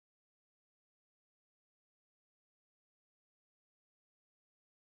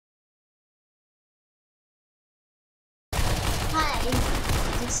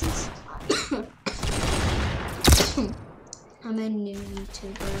since I'm a new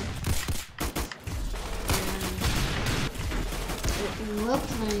YouTuber, and we're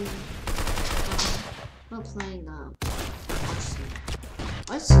playing what's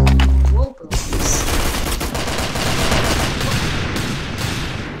ROBLOX?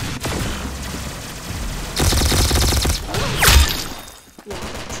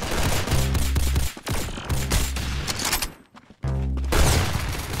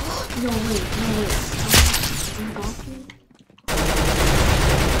 No wait. I'm walking.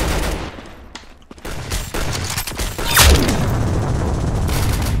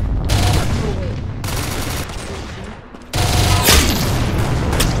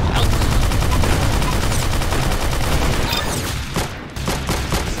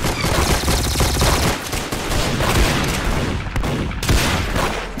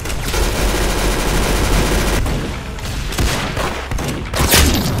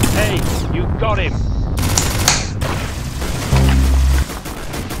 Got him.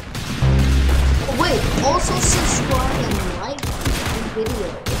 Wait, also subscribe and like the video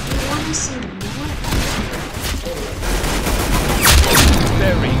if you want to see more action.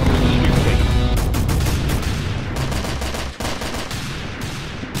 Very good shooting.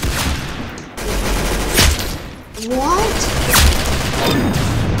 What?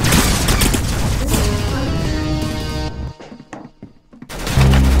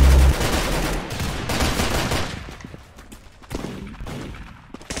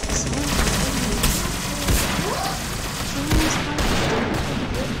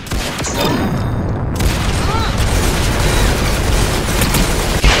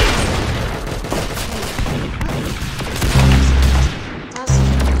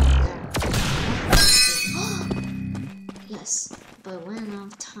 Yes, but we ran out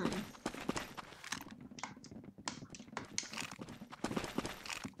of time.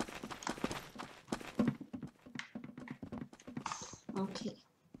 Okay.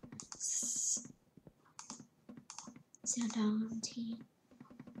 Sit down, team.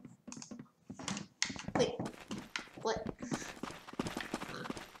 Wait, what?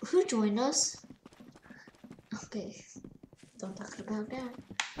 Who joined us? Okay, don't talk about that.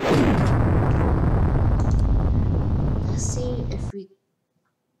 Let's see if we.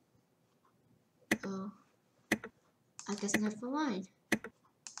 Oh, I guess never mind.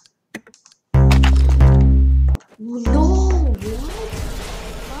 No, what?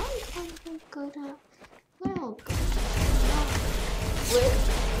 Why can't we go down? Well, go. Wait.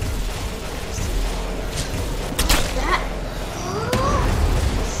 That.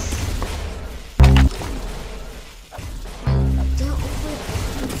 Wait, they're over.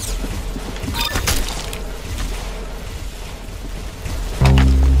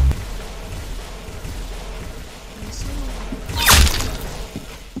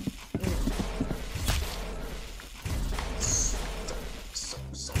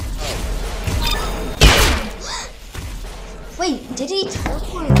 Wait, did he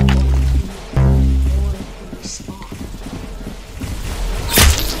teleport or respawn?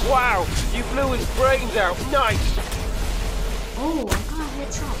 Wow, you blew his brains out. Nice. Oh, I got a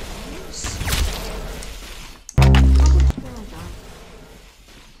headshot. Nice. How much did I die?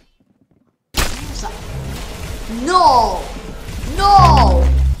 What's that? No! No!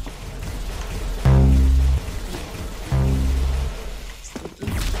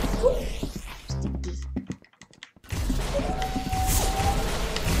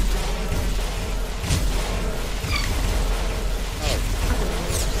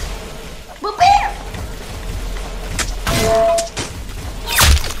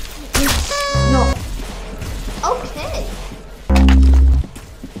 No. Okay.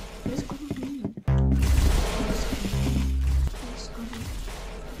 What's going on? What's going on?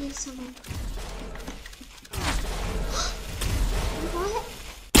 Please, someone. What?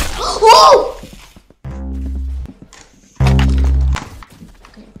 Oh!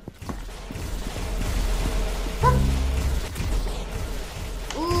 Okay. Huh?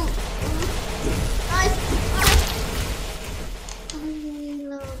 Ooh. Nice.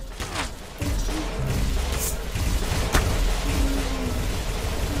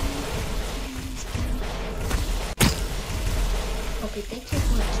 Okay, thank you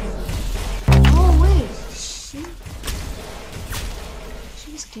for killing. Oh wait,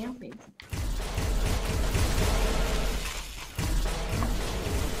 she's camping.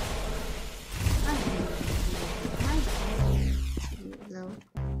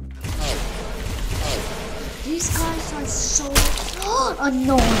 These guys are so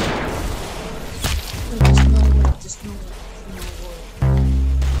annoying. Wait, there's no way, there's no way.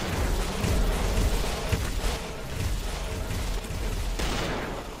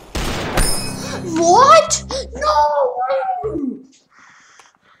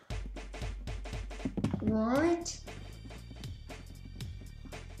 What?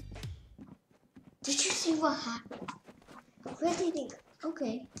 Did you see what happened? Where did he go?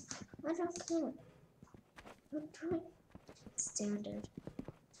 Okay. I don't care. Standard.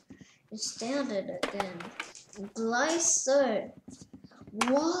 It's standard again. Glycer.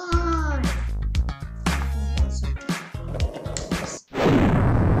 Why?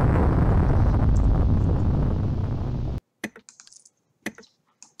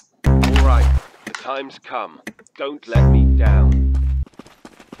 Alright, the time's come. Don't let me down.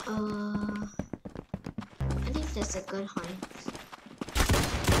 I think that's a good height.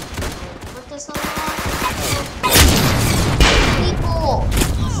 But there's a lot of people.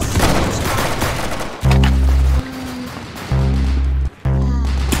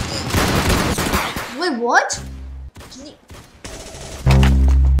 Wait, what?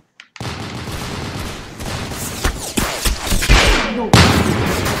 No.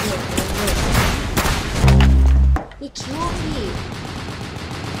 He killed me.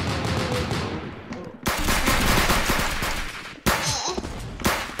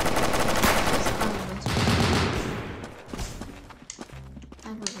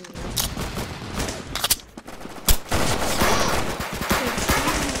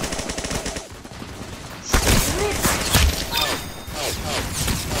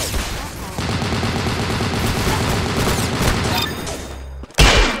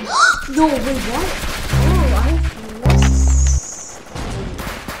 No, wait, what? Oh, I've lost.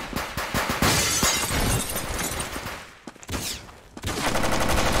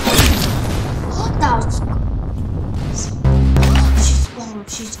 Oh, that was... She's gone,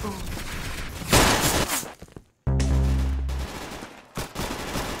 she's gone.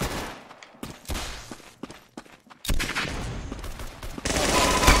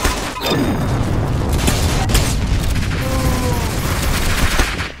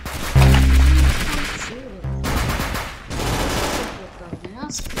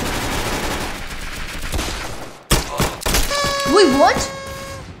 Wait, what?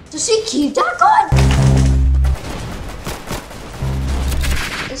 Does he keep that gun?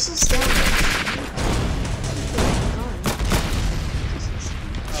 This is standard.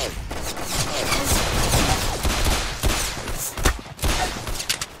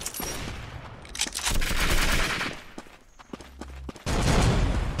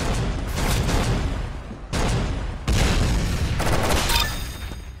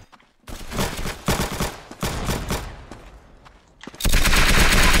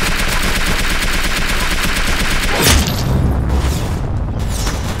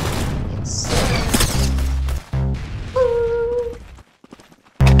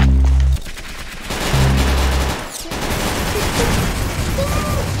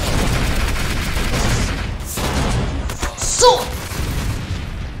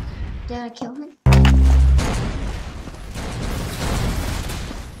 Did I kill him?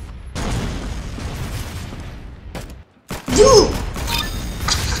 Dude!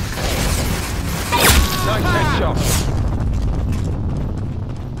 Nice headshot.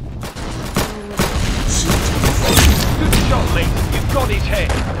 Good shot, Lee. You've got his head.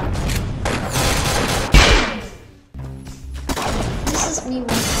 This is me.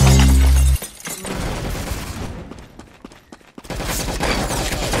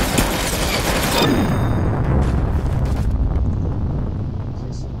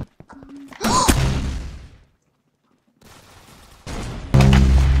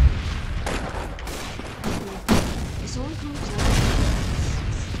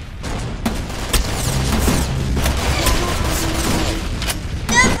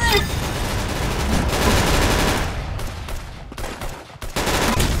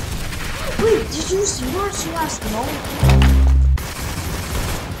 Wait, did you see what she asked? No.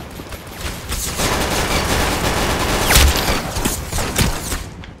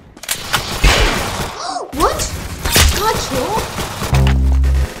 What? Got killed?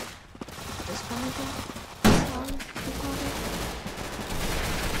 This one again? This one?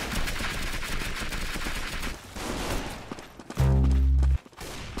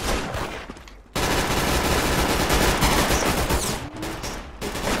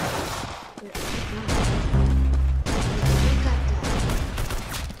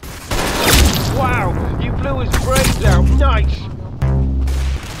 Wow, you blew his brains out. Nice.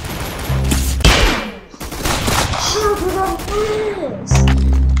 How did I lose?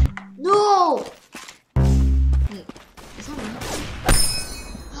 No! Wait, is that mine?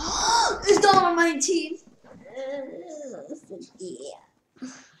 It's not on my team. Yeah.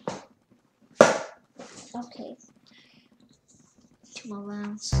 Okay. 2 more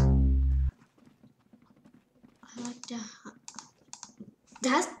rounds. What the heck?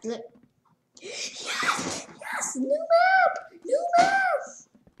 That's Yes! Yes! New map! New map!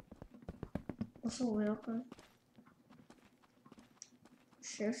 Also, welcome.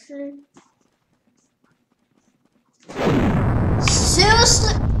 Seriously?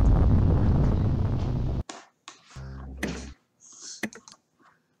 Seriously?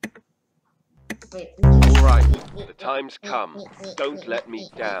 Wait. All right, the time's come. Don't let me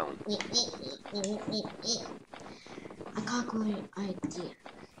down. I got a good idea.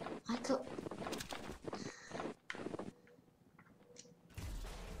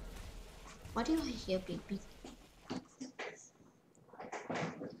 Why do I hear baby?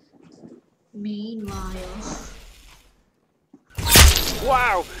 Meanwhile.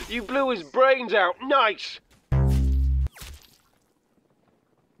 Wow, you blew his brains out. Nice.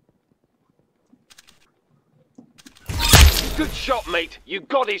 Good shot, mate. You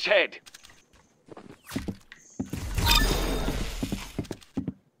got his head.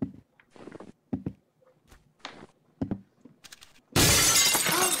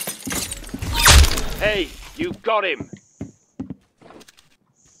 Hey, you got him.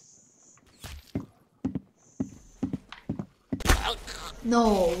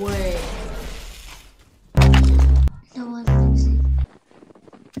 No way. No one losing.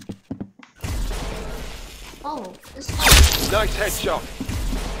 Oh, this. Nice headshot.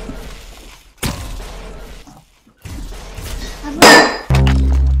 I'm ready.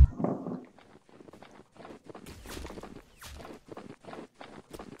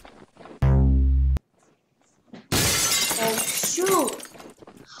 Oh shoot!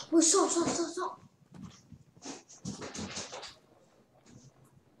 Oh, stop.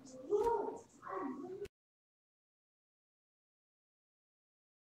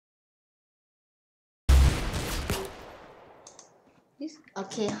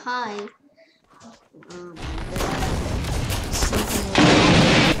 Okay, hi. Control.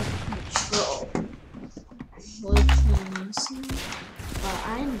 We can see, but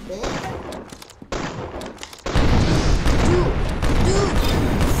I'm there. Dude.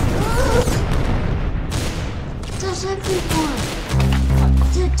 That's everyone.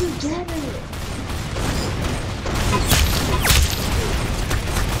 They're together.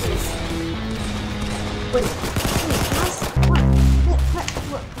 Wait, last one.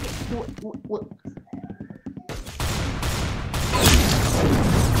 What? What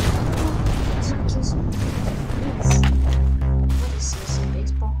is this, a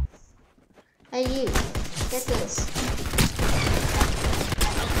baseball? Hey you, get this.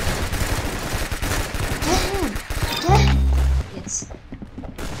 Get him! Yes.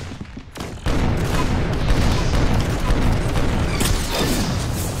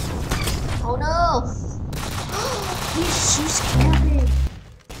 Oh no! She's carrying.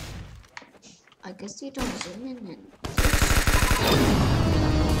 I guess you don't zoom in it.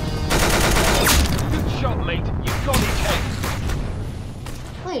 Good shot, mate. You got his head.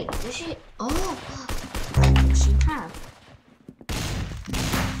 Wait, did she? Oh, what does she have?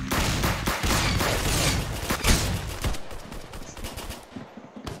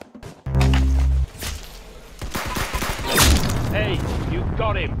 Hey, you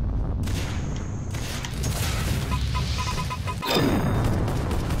got him.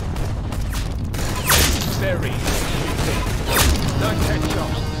 Very nice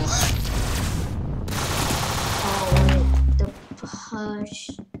headshot. Oh wait, the push.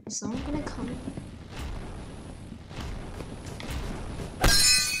 Is someone gonna come?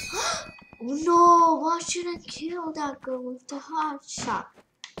 Oh no! Why should I kill that girl with the hot shot?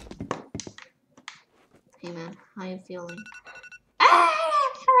 Hey man, how you feeling?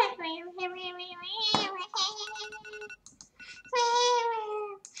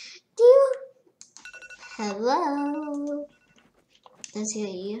 Dude. Hello. Does your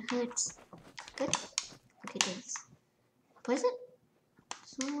ear hurt? Good. Okay, thanks. Present?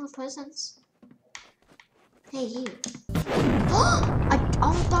 Some more presents. Hey, you.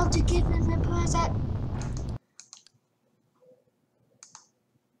 I'm about to give him a present.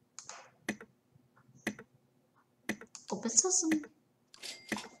 Open sesame.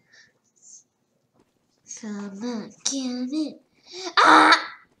 Come on, get it. Ah!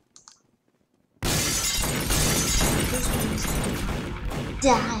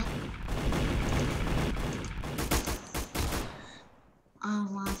 Die. I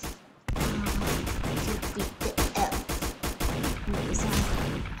want to beat the F. What is that?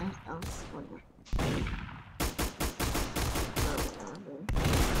 Elf.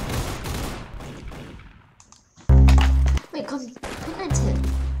 Wait, connect it.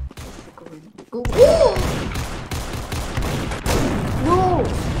 Go. Ooh! No!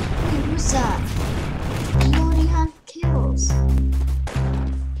 Wait, who's that? He already had kills.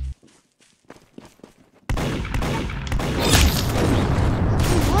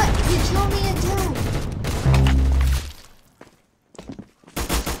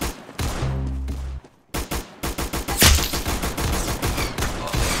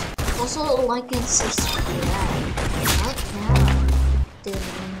 Also, like and subscribe right now. The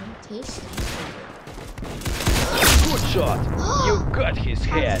notification. Good shot. You got his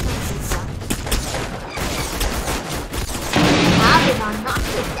head. How did I not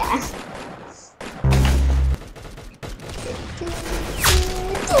get that?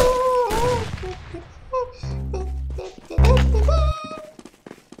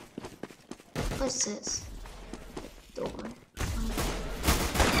 What's this? Door.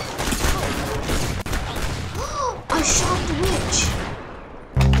 I shot the witch!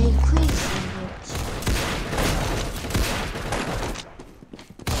 A crazy witch.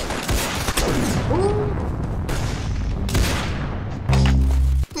 Ooh!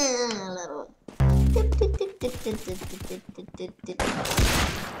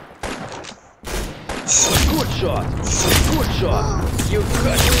 Good shot. Good shot. You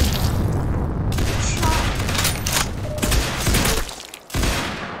got it.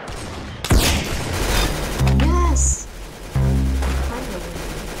 Yes!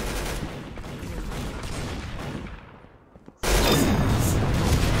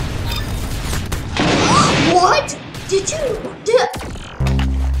 What? Did you do?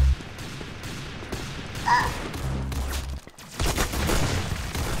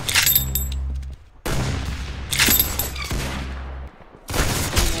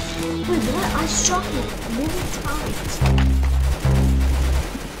 Wait, what? I shot him many times.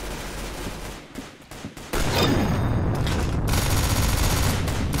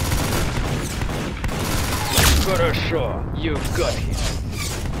 Хорошо. You got him.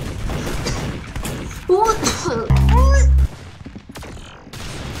 What?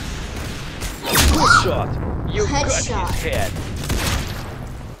 Good shot. You got Headshot. his head.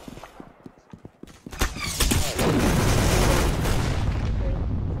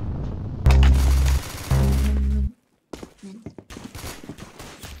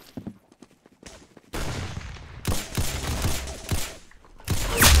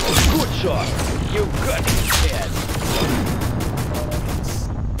 Good shot. You got his head.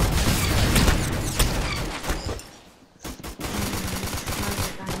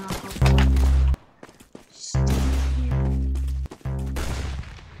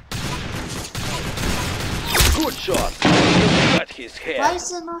 Good shot. You got his head. Why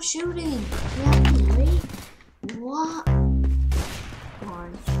is it not shooting? We have to wait. What?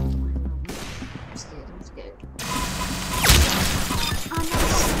 I'm scared. I'm scared. I'm not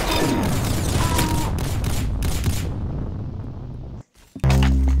scared.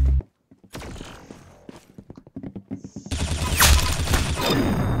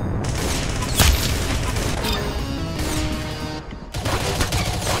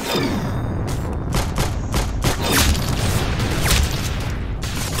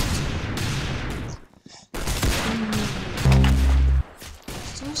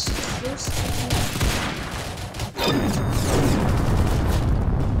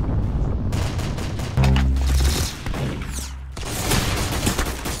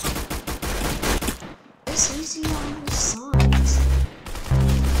 It's easy on the sides.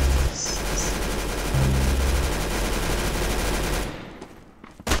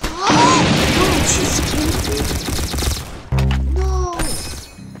 No, she's kidding me. No.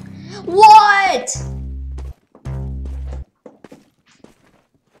 What?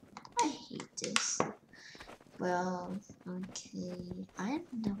 I hate this. Well, okay. I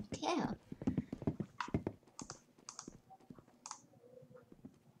don't care.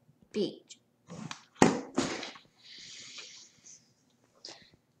 Beach.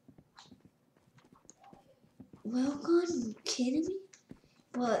 Welcome, you kidding me?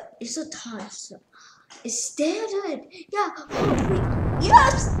 But it's a tie, so it's standard. Yeah,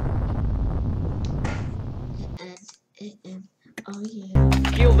 yes. And oh yeah.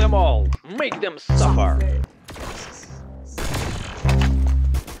 Kill them all. Make them suffer.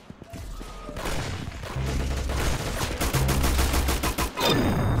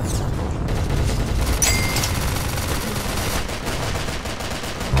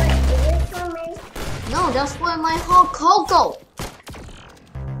 No, that's where my whole Coco.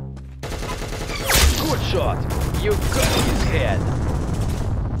 Good shot. You got his head.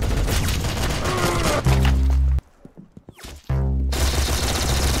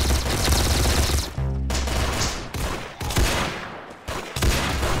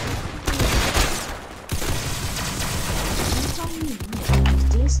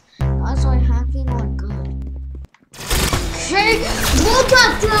 That's why hacking or good. Hey, look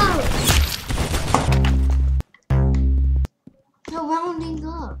at them! They're rounding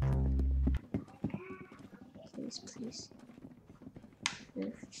up. Please, please.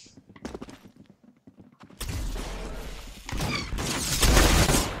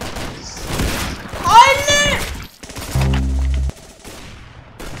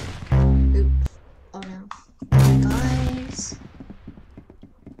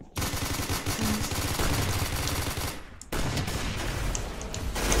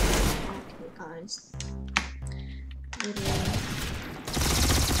 guys. Video.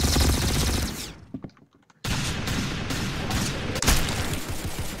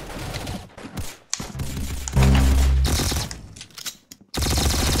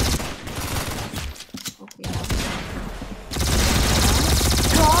 Okay,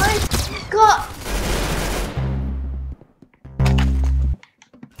 God!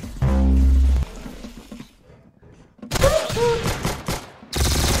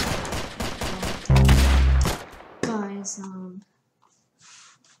 Guys,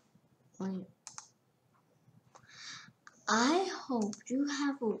 like, I hope you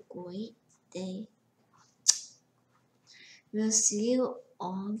have a great day. We'll see you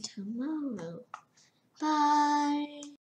on tomorrow. Bye.